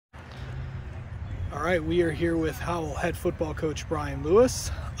All right, we are here with Howell head football coach Brian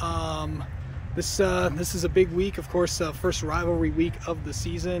Lewis. This is a big week, of course, first rivalry week of the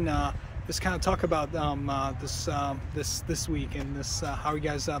season. Just kind of talk about this week and how you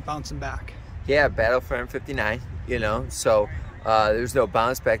guys bouncing back. Yeah, battle for M59. So there's no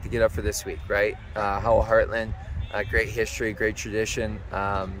bounce back to get up for this week, right? Howell Hartland, great history, great tradition.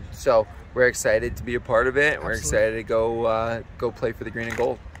 So we're excited to be a part of it. And we're excited to go play for the green and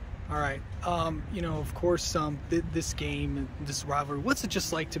gold. All right. Of course, this game, this rivalry, what's it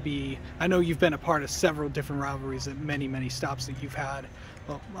just like to be, I know you've been a part of several different rivalries at many stops that you've had,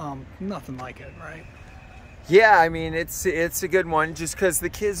 but nothing like it, right? Yeah, I mean, it's a good one just because the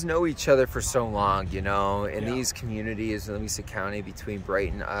kids know each other for so long, in these communities in Louisa County between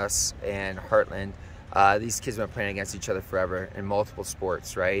Brighton, us, and Hartland. These kids have been playing against each other forever in multiple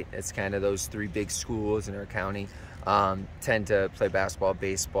sports, right? It's kind of those three big schools in our county tend to play basketball,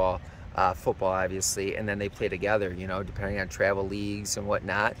 baseball, football, obviously, and then they play together, depending on travel leagues and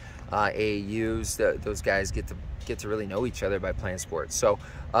whatnot. AAUs, those guys get to really know each other by playing sports. So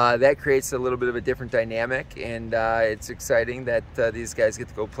that creates a little bit of a different dynamic, and it's exciting that these guys get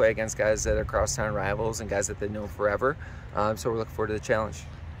to go play against guys that are crosstown rivals and guys that they know forever. So we're looking forward to the challenge.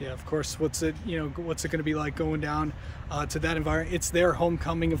 Yeah, of course. What's it going to be like going down to that environment? It's their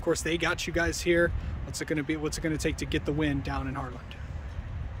homecoming. Of course, they got you guys here. What's it going to take to get the win down in Hartland?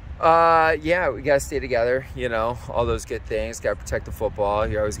 Yeah, we got to stay together, all those good things. Got to protect the football.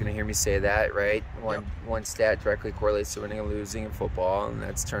 You're always going to hear me say that, right? One stat directly correlates to winning and losing in football, and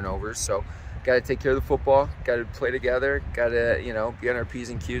that's turnovers. So got to take care of the football, got to play together, got to, be on our P's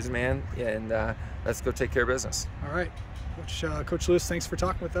and Q's, man, and let's go take care of business. All right. Coach Lewis, thanks for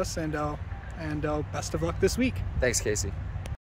talking with us, and best of luck this week. Thanks, Casey.